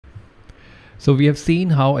So we have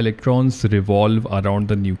seen how electrons revolve around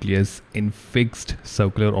the nucleus in fixed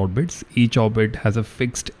circular orbits. Each orbit has a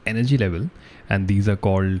fixed energy level, and these are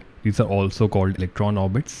also called electron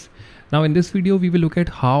orbits. Now in this video we will look at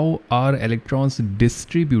how are electrons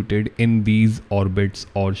distributed in these orbits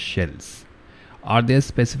or shells. Are there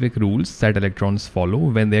specific rules that electrons follow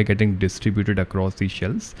when they are getting distributed across these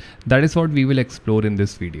shells? That is what we will explore in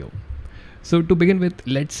this video. So to begin with,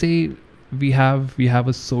 let's say we have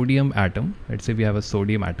a sodium atom. Let's say we have a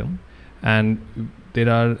sodium atom, and there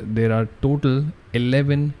are total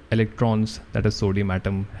 11 electrons that a sodium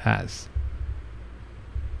atom has.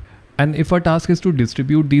 And if our task is to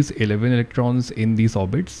distribute these 11 electrons in these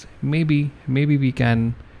orbits, maybe we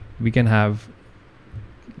can have,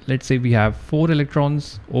 let's say we have 4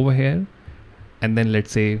 electrons over here, and then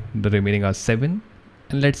let's say the remaining are 7,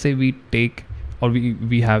 and let's say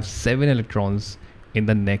we have 7 electrons in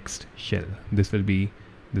the next shell. This will be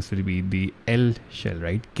the L shell,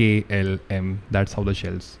 right? K, L, M, that's how the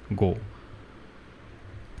shells go.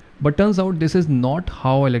 But turns out this is not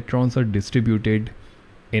how electrons are distributed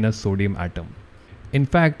in a sodium atom. In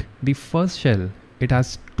fact, the first shell, it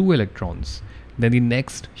has 2 electrons. Then the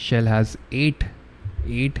next shell has 8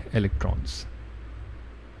 electrons.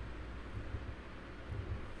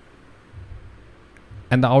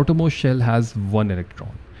 And the outermost shell has 1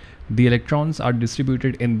 electron. The electrons are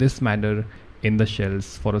distributed in this manner in the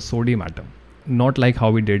shells for a sodium atom, not like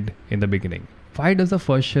how we did in the beginning. Why does the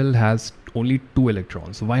first shell has only 2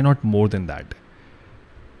 electrons? Why not more than that?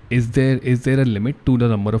 Is there a limit to the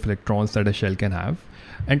number of electrons that a shell can have?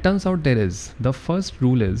 And turns out there is. The first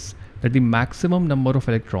rule is that the maximum number of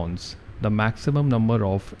electrons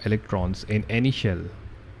in any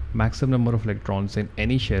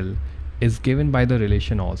shell, is given by the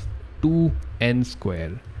relation of 2n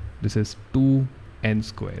square. This is 2n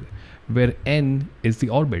square, where n is the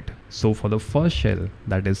orbit. So for the first shell,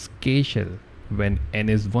 that is K shell, when n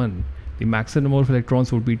is 1, the maximum number of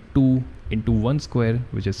electrons would be 2 into 1 square,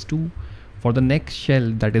 which is 2. For the next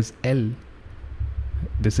shell, that is L,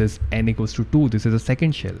 this is n equals to 2. This is the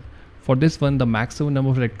second shell. For this one, the maximum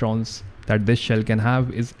number of electrons that this shell can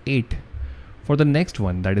have is 8. For the next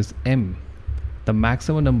one, that is M, the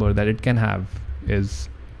maximum number that it can have is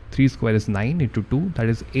 3 square is 9 into 2, that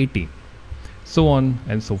is 18, so on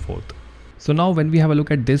and so forth. So now when we have a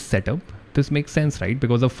look at this setup, this makes sense, right?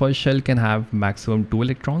 Because the first shell can have maximum 2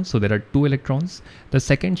 electrons, so there are 2 electrons. The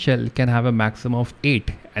second shell can have a maximum of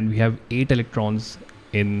 8, and we have 8 electrons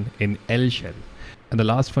in L shell. And the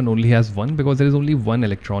last one only has 1 because there is only 1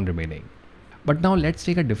 electron remaining. But now let's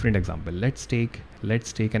take a different example. Let's take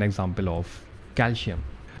an example of calcium.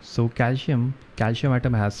 So calcium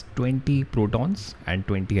atom has 20 protons and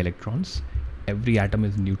 20 electrons. Every atom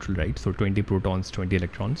is neutral, right? So 20 protons, 20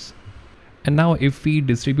 electrons. And now if we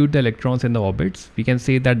distribute the electrons in the orbits, we can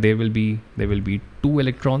say that there will be 2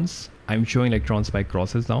 electrons. I'm showing electrons by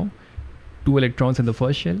crosses now. 2 electrons in the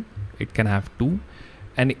first shell, it can have 2,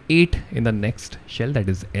 and 8 in the next shell, that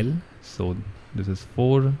is L. So this is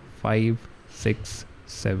 4, 5, 6,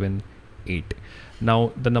 7, 8.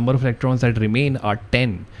 Now the number of electrons that remain are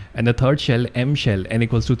 10, and the third shell, M shell, n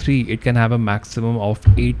equals to 3, it can have a maximum of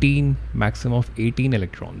 18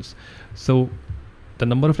 electrons. So the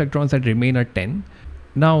number of electrons that remain are 10.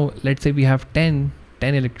 Now let's say we have 10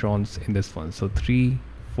 electrons in this one. So 3,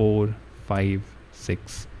 4, 5,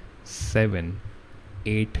 6, 7,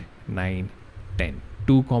 8, 9, 10.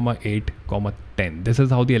 2, 8, 10. This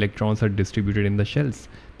is how the electrons are distributed in the shells.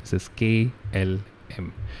 This is K, L,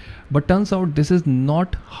 M. But turns out this is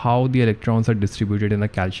not how the electrons are distributed in a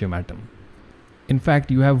calcium atom. In fact,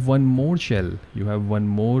 you have one more shell, one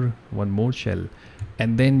more shell,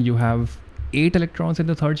 and then you have 8 electrons in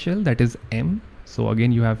the third shell, that is M. So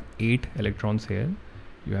again you have 8 electrons here,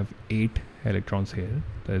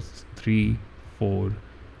 there's 3, 4,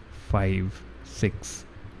 5, 6,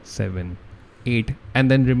 7, 8, and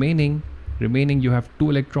then remaining you have 2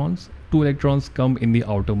 electrons. 2 electrons come in the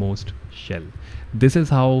outermost shell. This is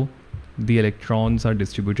how the electrons are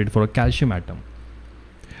distributed for a calcium atom.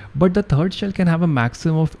 But the third shell can have a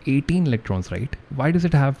maximum of 18 electrons, right? Why does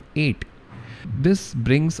it have 8? This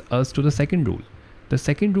brings us to the second rule. The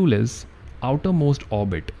second rule is outermost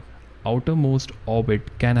orbit. Outermost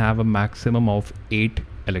orbit can have a maximum of 8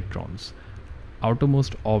 electrons.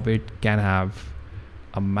 Outermost orbit can have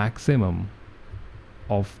a maximum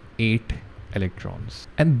of 8 electrons.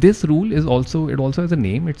 And this rule is also, it also has a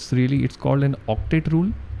name. It's called an octet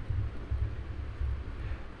rule.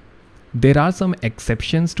 There are some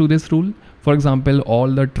exceptions to this rule. For example,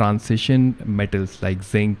 all the transition metals like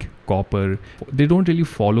zinc, copper, they don't really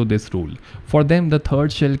follow this rule. For them, the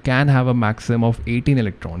third shell can have a maximum of 18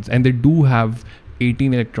 electrons, and they do have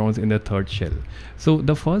 18 electrons in the third shell. So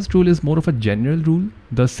the first rule is more of a general rule.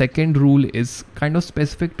 The second rule is kind of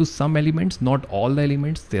specific to some elements, not all the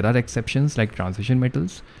elements. There are exceptions like transition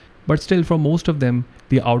metals. But still, for most of them,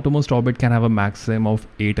 the outermost orbit can have a maximum of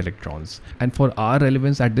 8 electrons. And for our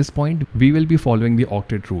relevance at this point, we will be following the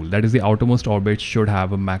octet rule. That is, the outermost orbit should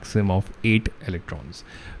have a maximum of 8 electrons.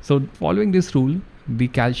 So following this rule, the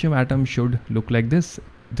calcium atom should look like this.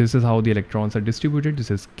 This is how the electrons are distributed.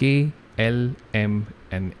 This is K, L, M,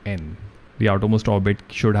 and N. The outermost orbit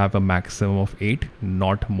should have a maximum of 8,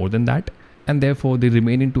 not more than that. And therefore, the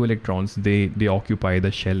remaining 2 electrons, they occupy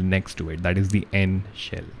the shell next to it. That is the N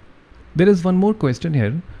shell. There is one more question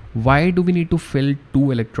here. Why do we need to fill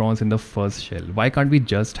 2 electrons in the first shell? Why can't we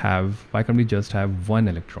just have 1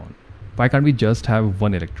 electron? Why can't we just have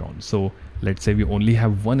 1 electron? So let's say we only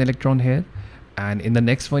have 1 electron here, and in the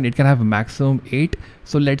next one it can have a maximum 8.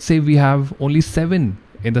 So let's say we have only 7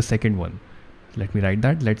 in the second one. Let me write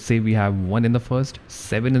that. Let's say we have 1 in the first,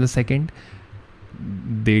 7 in the second.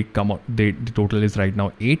 They come out, the total is right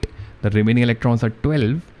now 8. The remaining electrons are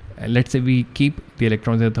 12. And let's say we keep the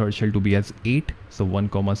electrons in the third shell to be as 8. So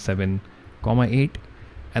 1, 7, 8.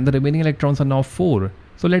 And the remaining electrons are now 4.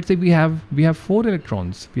 So let's say we have 4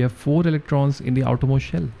 electrons. We have 4 electrons in the outermost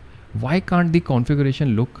shell. Why can't the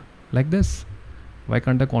configuration look like this? Why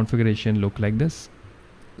can't the configuration look like this?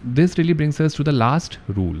 This really brings us to the last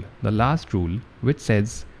rule. The last rule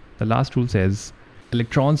says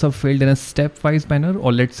electrons are filled in a stepwise manner,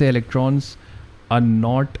 or let's say electrons are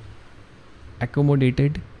not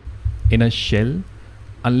accommodated in a shell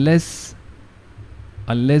unless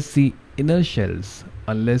the inner shells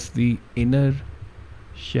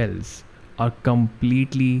are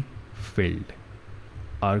completely filled.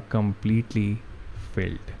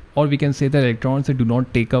 Or we can say that electrons do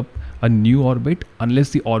not take up a new orbit unless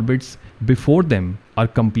the orbits before them are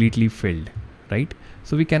completely filled, right?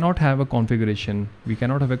 So we cannot have a configuration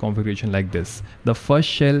like this. The first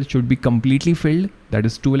shell should be completely filled, that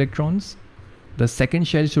is 2 electrons. The second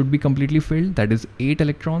shell should be completely filled, that is 8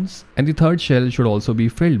 electrons. And the third shell should also be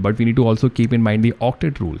filled, but we need to also keep in mind the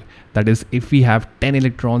octet rule. That is, if we have 10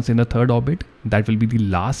 electrons in the third orbit, that will be the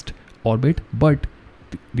last orbit, but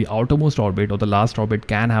the outermost orbit or the last orbit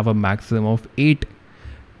can have a maximum of 8.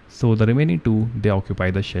 So the remaining 2, they occupy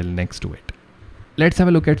the shell next to it. Let's have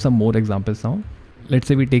a look at some more examples now. Let's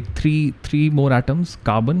say we take three more atoms.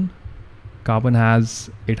 Carbon has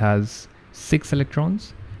 6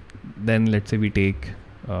 electrons. Then let's say we take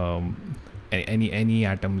any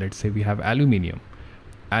atom. Let's say we have aluminium.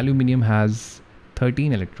 Aluminium has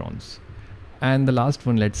 13 electrons. And the last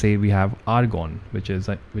one, let's say we have argon, which is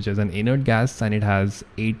an inert gas, and it has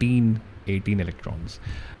 18 electrons.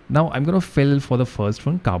 Now I'm going to fill for the first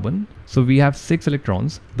one, carbon. So we have 6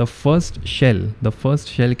 electrons. The first shell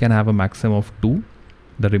can have a maximum of 2,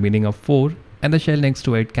 the remaining of 4, and the shell next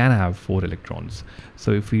to it can have 4 electrons.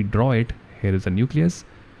 So if we draw it, here is a nucleus.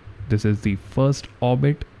 This is the first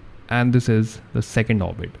orbit, and this is the second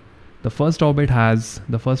orbit. The first orbit has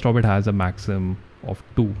a maximum of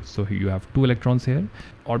 2. So you have 2 electrons here.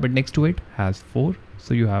 Orbit next to it has 4.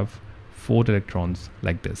 So you have 4 electrons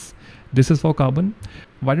like this. This is for carbon.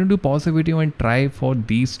 Why don't you pause the video and try for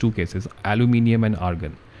these two cases, aluminium and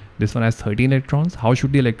argon. This one has 13 electrons. How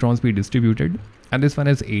should the electrons be distributed? And this one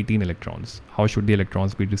has 18 electrons. How should the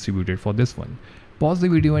electrons be distributed for this one? Pause the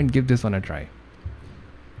video and give this one a try.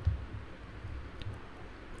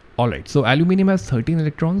 Alright, so aluminium has 13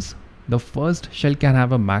 electrons. The first shell can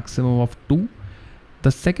have a maximum of 2.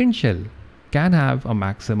 The second shell can have a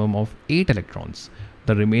maximum of 8 electrons.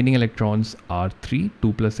 The remaining electrons are 3.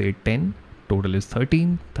 2 plus 8, 10. Total is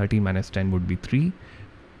 13. 13 minus 10 would be 3.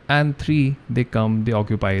 And 3, they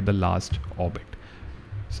occupy the last orbit.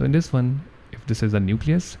 So in this one, if this is a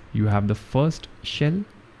nucleus, you have the first shell,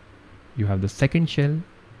 you have the second shell,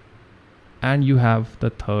 and you have the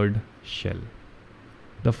third shell.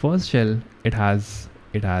 The first shell, it has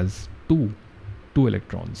 2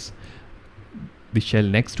 electrons. The shell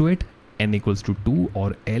next to it, n equals to 2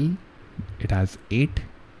 or L, it has 8,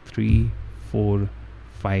 3, 4,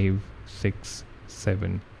 5, 6,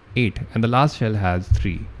 7, 8. And the last shell has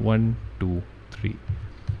 3, 1, 2, 3.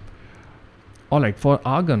 Alright, for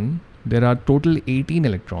argon, there are total 18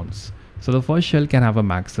 electrons. So the first shell can have a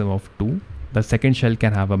maximum of 2. The second shell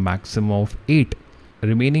can have a maximum of 8.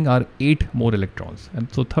 Remaining are 8 more electrons.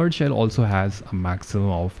 And so third shell also has a maximum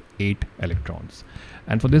of 8 electrons.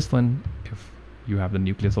 And for this one, if you have the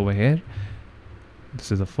nucleus over here,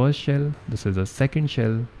 This is the first shell, this is the second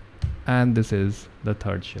shell, and this is the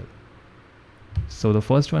third shell. So the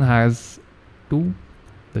first one has 2,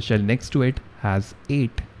 the shell next to it has 8,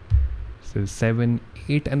 so 7,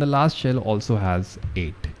 8, and the last shell also has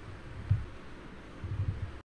 8.